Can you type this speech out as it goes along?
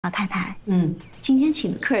老太太，今天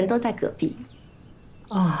请的客人都在隔壁。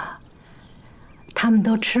哦，他们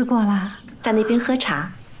都吃过了，在那边喝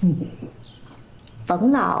茶。冯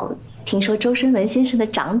老听说周生文先生的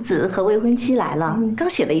长子和未婚妻来了，刚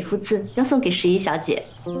写了一幅字，要送给11小姐。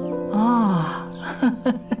哦，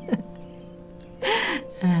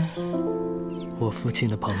我父亲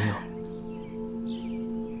的朋友。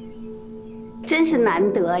真是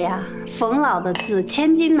难得呀！冯老的字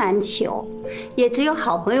千金难求，也只有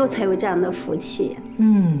好朋友才有这样的福气。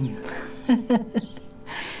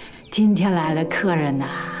今天来的客人呐，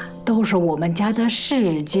都是我们家的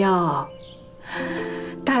世交，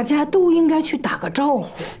大家都应该去打个招呼，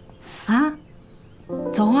啊！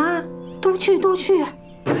走啊，都去都去。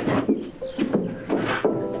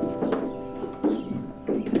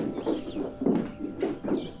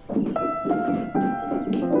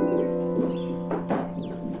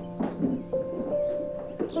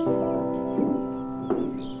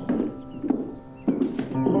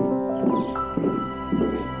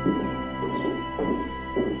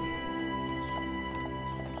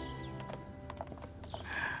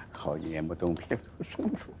好言不动，偏不生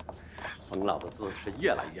出。冯老的字是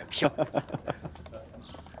越来越漂亮。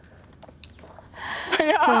哎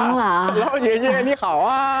呀，冯老，老姐姐你好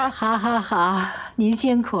啊！好，您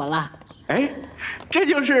辛苦了。哎，这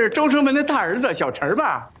就是周生文的大儿子小陈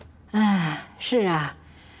吧？是啊，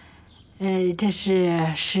这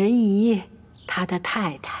是石姨，她的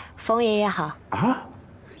太太。冯爷爷好啊，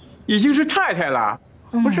已经是太太了，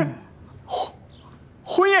不是？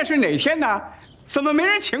婚宴是哪天呢？怎么没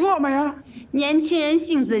人请我们呀？年轻人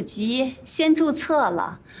性子急，先注册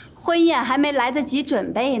了，婚宴还没来得及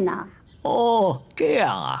准备呢。哦，这样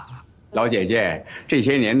啊。老姐姐这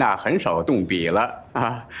些年呐，很少动笔了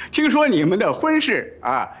啊。听说你们的婚事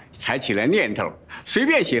啊，才起了念头，随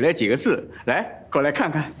便写了几个字，来，过来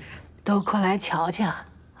看看。都快来瞧瞧。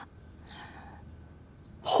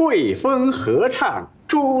汇风合唱，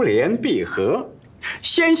珠联璧合。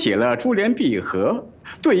先写了珠联璧合，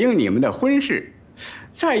对应你们的婚事。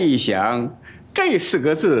再一想，这4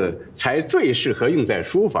个字才最适合用在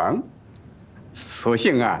书房，索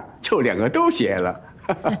性啊，就2个都写了。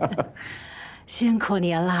辛苦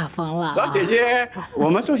您了，冯老。老姐姐，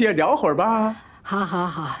我们坐下聊会儿吧。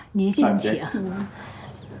好，您先请。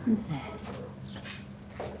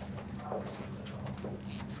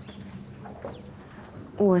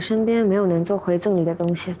我身边没有能做回赠礼的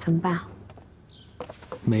东西，怎么办？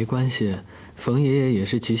没关系，冯爷爷也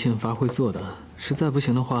是即兴发挥做的。实在不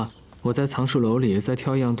行的话，我在藏书楼里再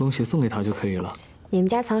挑一样东西送给他就可以了。你们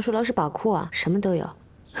家藏书楼是宝库啊，什么都有。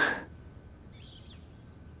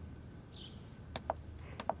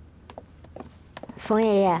冯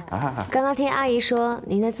爷爷，刚刚听阿姨说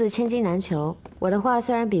您的字千金难求，我的画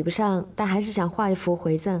虽然比不上，但还是想画一幅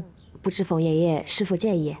回赠，不知冯爷爷是否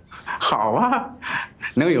介意？好啊，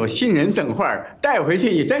能有新人赠画带回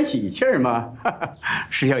去一沾喜气儿吗？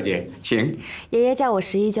石小姐，请。爷爷叫我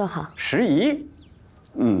石姨就好。石姨，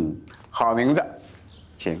好名字，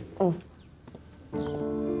请。儿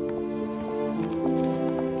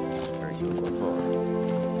行不错。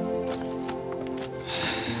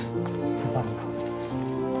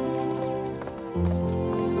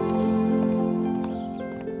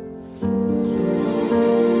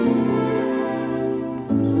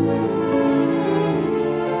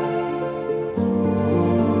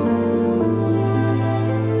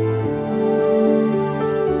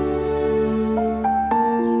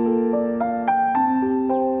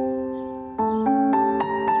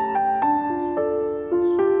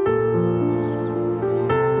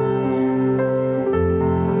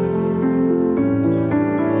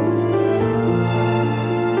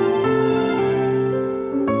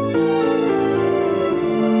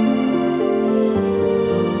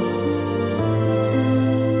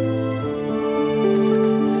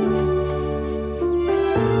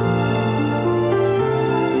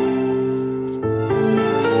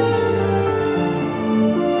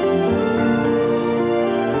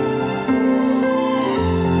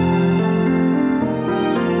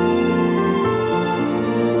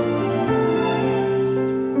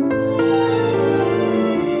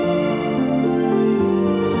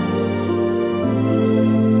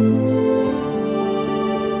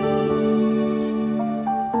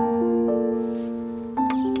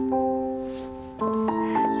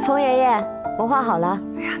我画好了。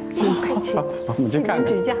哎呀，请快请，我们去看看，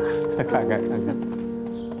指教，看看。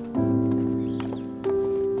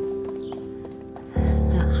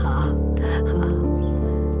好，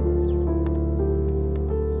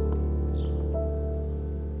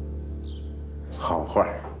好画，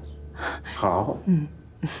好。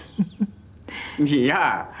你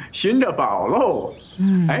呀，寻着宝喽。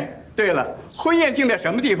哎，对了，婚宴定在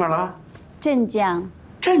什么地方了？镇江。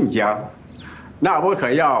镇江，那我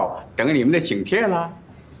可要等你们的请帖了。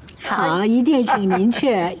好，一定请您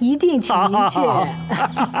去，一定请您去。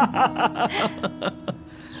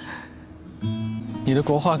你的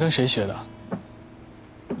国画跟谁学的？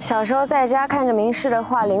小时候在家看着名士的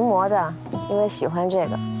画临摹的，因为喜欢这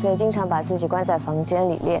个，所以经常把自己关在房间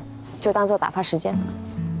里练，就当做打发时间。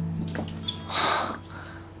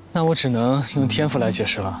那我只能用天赋来解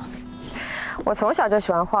释了。我从小就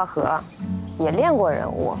喜欢画河，也练过人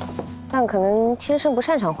物，但可能天生不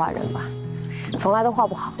擅长画人吧，从来都画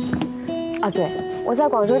不好。啊，对，我在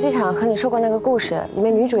广州机场和你说过那个故事，里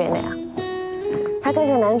面女主也那样。她跟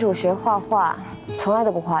着男主学画画，从来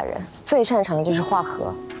都不画人，最擅长的就是画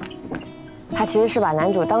河。她其实是把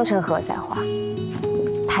男主当成河在画，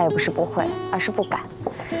她也不是不会，而是不敢。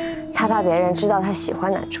她怕别人知道她喜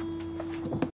欢男主。